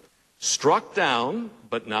forsaken, struck down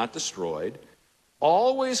but not destroyed,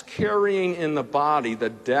 always carrying in the body the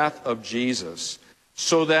death of Jesus,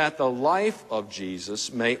 so that the life of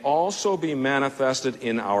Jesus may also be manifested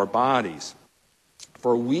in our bodies.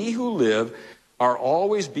 For we who live are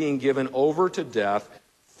always being given over to death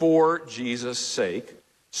for Jesus' sake,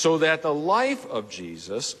 so that the life of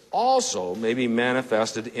Jesus also may be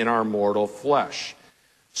manifested in our mortal flesh.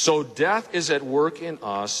 So death is at work in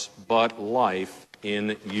us, but life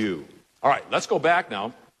in you. All right, let's go back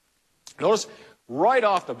now. Notice right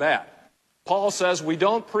off the bat, Paul says we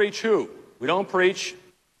don't preach who? We don't preach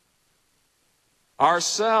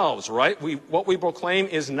ourselves, right? What we proclaim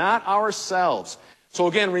is not ourselves. So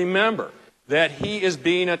again, remember that he is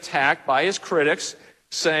being attacked by his critics,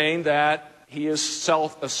 saying that he is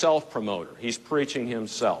a self-promoter. He's preaching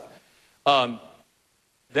himself.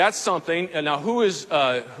 That's something. And now,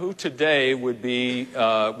 who today would be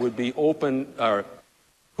open, or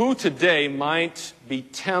who today might be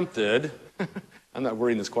tempted? I'm not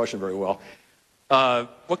wording this question very well.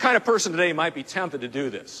 What kind of person today might be tempted to do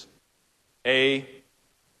this? A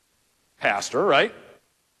pastor, right?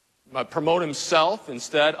 Promote himself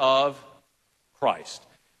instead of Christ.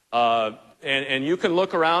 And you can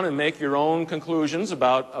look around and make your own conclusions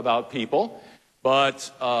about people.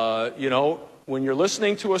 But, when you're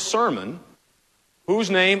listening to a sermon, whose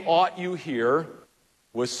name ought you hear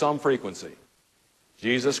with some frequency?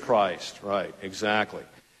 Jesus Christ, right, exactly.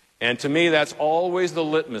 And to me, that's always the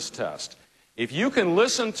litmus test. If you can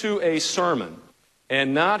listen to a sermon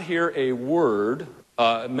and not hear a word,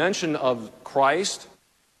 mention of Christ,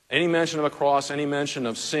 any mention of a cross, any mention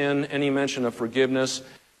of sin, any mention of forgiveness,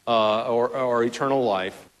 or eternal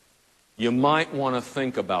life, you might want to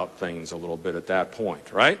think about things a little bit at that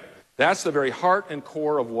point, right? That's the very heart and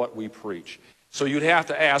core of what we preach. So you'd have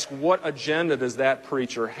to ask, what agenda does that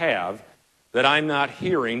preacher have that I'm not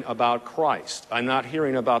hearing about Christ? I'm not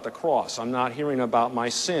hearing about the cross. I'm not hearing about my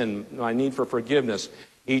sin, my need for forgiveness,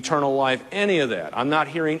 eternal life, any of that. I'm not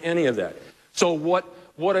hearing any of that. So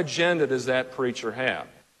what agenda does that preacher have?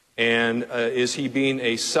 And is he being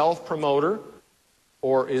a self-promoter,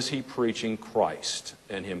 or is he preaching Christ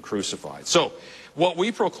and him crucified? So what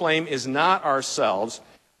we proclaim is not ourselves,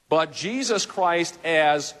 but Jesus Christ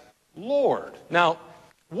as Lord. Now,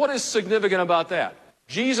 what is significant about that?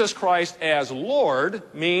 Jesus Christ as Lord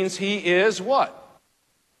means he is what?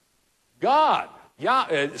 God.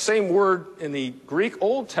 Same word in the Greek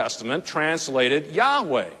Old Testament translated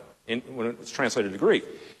Yahweh when it's translated to Greek.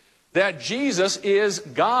 That Jesus is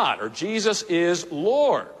God, or Jesus is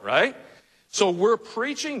Lord, right? So we're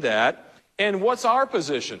preaching that, and what's our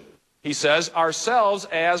position? He says ourselves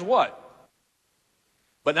as what?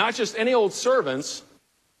 But not just any old servants,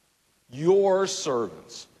 your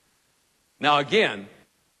servants. Now again,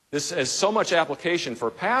 this has so much application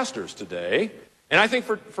for pastors today, and I think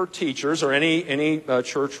for teachers or any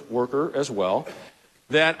church worker as well,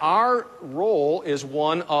 that our role is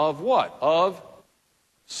one of what? Of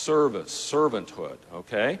service, servanthood,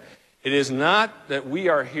 okay? It is not that we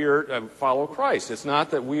are here to follow Christ. It's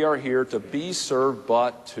not that we are here to be served,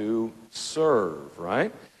 but to serve,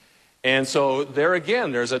 right? And so there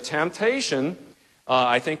again, there's a temptation.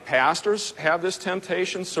 I think pastors have this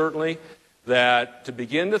temptation, certainly, that to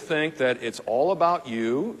begin to think that it's all about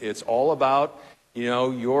you. It's all about,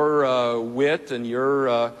 your wit and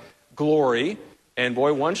your glory. And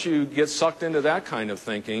boy, once you get sucked into that kind of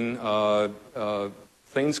thinking,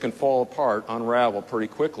 things can fall apart, unravel pretty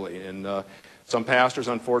quickly. And some pastors,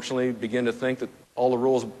 unfortunately, begin to think that all the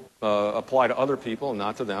rules apply to other people and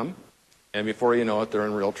not to them. And before you know it, they're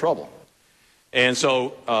in real trouble. And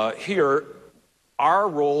so here, our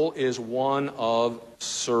role is one of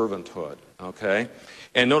servanthood, okay?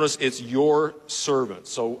 And notice it's your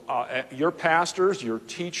servants. So your pastors, your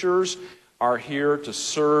teachers are here to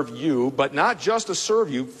serve you, but not just to serve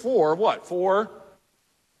you, for what? For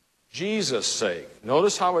Jesus' sake.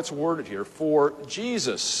 Notice how it's worded here, for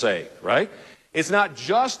Jesus' sake, right? It's not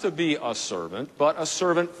just to be a servant, but a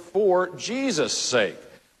servant for Jesus' sake,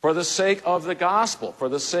 for the sake of the gospel, for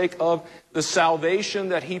the sake of the salvation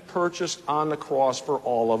that he purchased on the cross for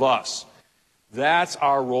all of us. That's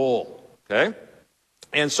our role, okay?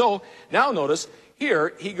 And so, now notice,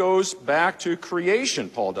 here he goes back to creation,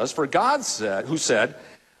 Paul does. For God said, who said,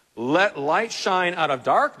 "Let light shine out of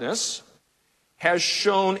darkness," has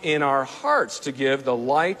shone in our hearts to give the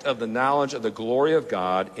light of the knowledge of the glory of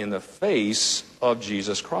God in the face of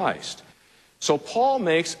Jesus Christ. So Paul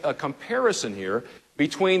makes a comparison here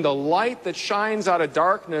between the light that shines out of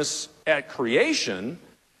darkness at creation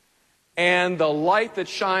and the light that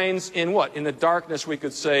shines in what? In the darkness, we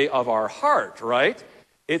could say, of our heart, right?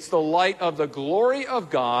 It's the light of the glory of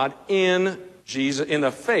God in Jesus, in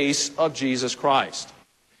the face of Jesus Christ.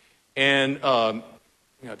 And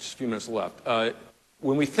just a few minutes left.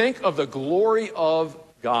 When we think of the glory of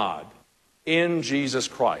God in Jesus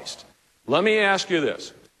Christ, let me ask you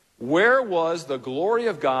this. Where was the glory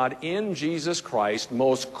of God in Jesus Christ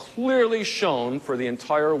most clearly shown for the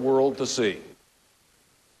entire world to see?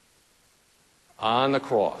 On the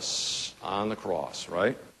cross. On the cross,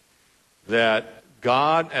 right? That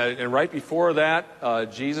God, and right before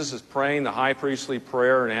that, Jesus is praying the high priestly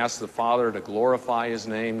prayer and asks the Father to glorify His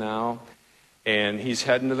name now. And He's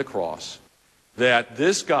heading to the cross. That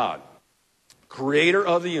this God, creator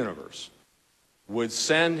of the universe, would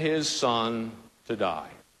send His Son to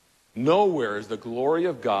die. Nowhere is the glory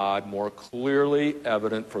of God more clearly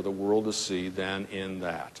evident for the world to see than in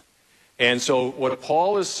that. And so what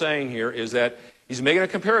Paul is saying here is that he's making a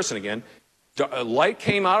comparison again. Light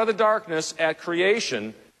came out of the darkness at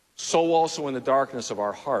creation, so also in the darkness of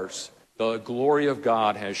our hearts, the glory of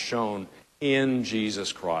God has shone in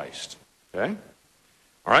Jesus Christ. Okay?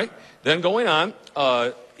 All right? Then going on,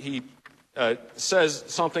 he says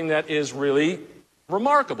something that is really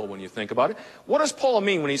remarkable when you think about it. What does Paul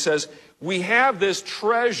mean when he says, we have this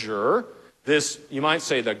treasure, this, you might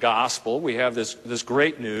say the gospel, we have this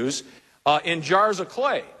great news, in jars of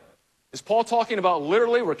clay? Is Paul talking about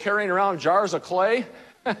literally we're carrying around jars of clay?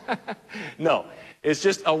 No. It's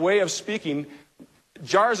just a way of speaking.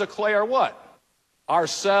 Jars of clay are what?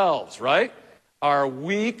 Ourselves, right? Our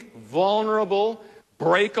weak, vulnerable,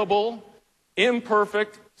 breakable,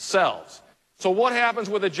 imperfect selves. So what happens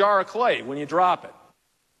with a jar of clay when you drop it?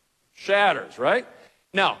 Shatters, right?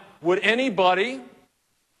 Now, would anybody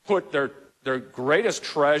put their greatest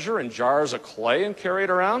treasure in jars of clay and carry it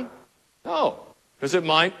around? No, because it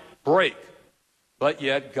might break. But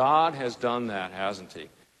yet God has done that, hasn't He?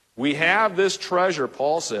 We have this treasure,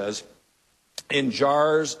 Paul says, in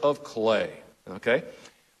jars of clay. Okay?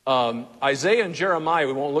 Isaiah and Jeremiah,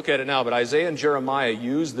 we won't look at it now, but Isaiah and Jeremiah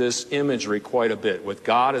use this imagery quite a bit, with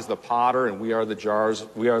God as the potter and we are the jars,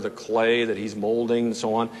 we are the clay that He's molding and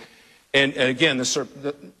so on. And again,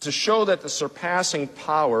 to show that the surpassing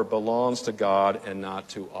power belongs to God and not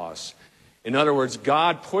to us. In other words,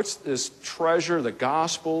 God puts this treasure, the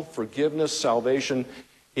gospel, forgiveness, salvation,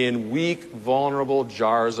 in weak, vulnerable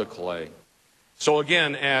jars of clay. So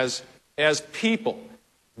again, as people,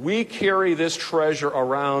 we carry this treasure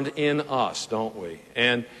around in us, don't we?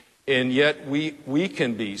 And yet we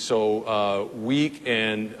can be so weak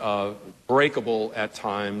and breakable at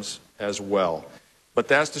times as well. But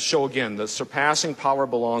that's to show, again, the surpassing power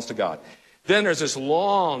belongs to God. Then there's this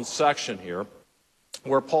long section here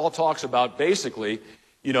where Paul talks about basically,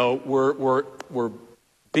 we're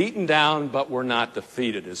beaten down, but we're not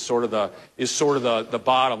defeated, is sort of the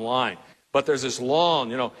bottom line. But there's this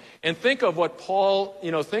long, and think of what Paul, he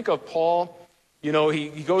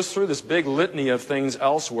goes through this big litany of things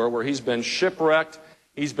elsewhere where he's been shipwrecked,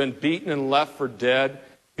 he's been beaten and left for dead,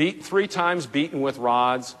 3 times beaten with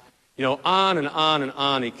rods. On and on and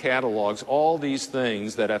on he catalogs all these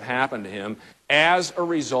things that have happened to him as a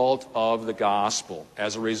result of the gospel,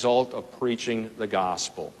 as a result of preaching the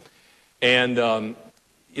gospel. And,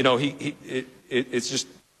 it's just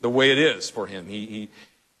the way it is for him. He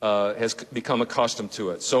has become accustomed to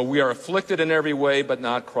it. So we are afflicted in every way, but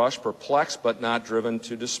not crushed, perplexed, but not driven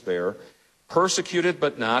to despair, persecuted,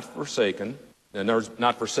 but not forsaken, and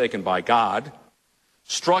not forsaken by God,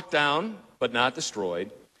 struck down, but not destroyed.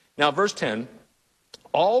 Now, verse 10,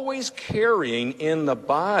 always carrying in the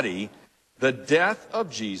body the death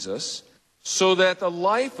of Jesus, so that the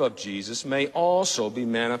life of Jesus may also be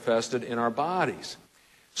manifested in our bodies.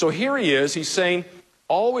 So here he is, he's saying,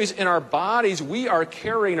 always in our bodies we are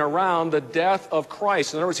carrying around the death of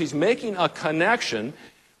Christ. In other words, he's making a connection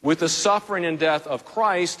with the suffering and death of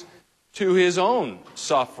Christ to his own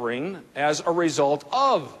suffering as a result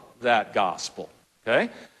of that gospel.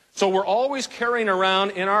 Okay? So we're always carrying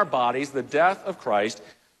around in our bodies the death of Christ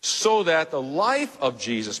so that the life of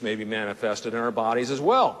Jesus may be manifested in our bodies as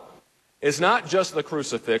well. It's not just the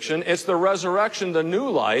crucifixion, it's the resurrection, the new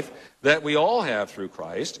life that we all have through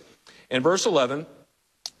Christ. In verse 11,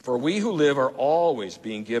 for we who live are always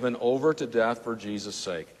being given over to death for Jesus'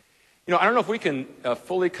 sake. I don't know if we can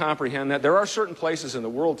fully comprehend that. There are certain places in the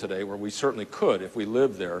world today where we certainly could if we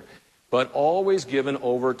lived there, but always given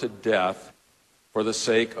over to death for the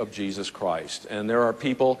sake of Jesus Christ. And there are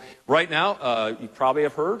people, right now, you probably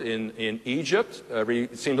have heard, in Egypt,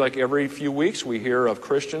 it seems like every few weeks we hear of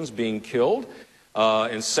Christians being killed.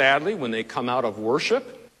 And sadly, when they come out of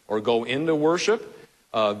worship or go into worship,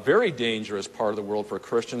 very dangerous part of the world for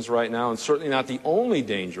Christians right now, and certainly not the only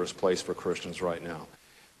dangerous place for Christians right now.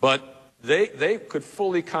 But they could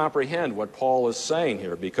fully comprehend what Paul is saying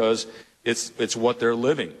here because it's what they're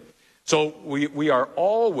living. So we are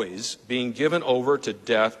always being given over to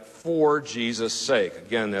death for Jesus' sake.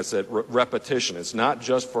 Again, that's that repetition. It's not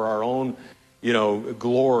just for our own,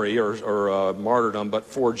 glory or martyrdom, but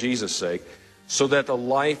for Jesus' sake, so that the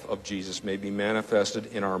life of Jesus may be manifested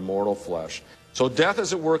in our mortal flesh. So death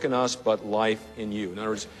is at work in us, but life in you. In other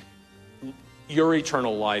words, your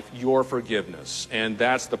eternal life, your forgiveness. And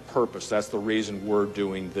that's the purpose. That's the reason we're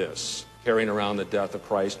doing this, carrying around the death of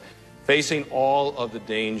Christ, facing all of the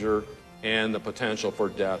danger and the potential for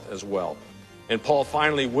death as well. And Paul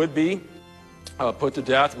finally would be put to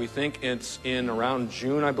death. We think it's in around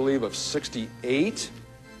June, I believe, of 68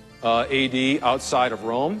 AD outside of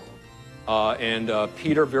Rome. And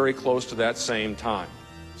Peter very close to that same time.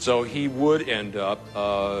 So he would end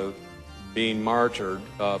up being martyred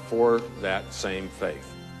for that same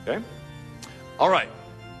faith. Okay? All right.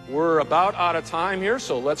 We're about out of time here,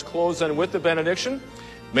 so let's close then with the benediction.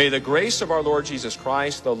 May the grace of our Lord Jesus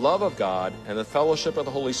Christ, the love of God, and the fellowship of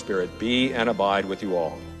the Holy Spirit be and abide with you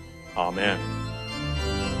all. Amen.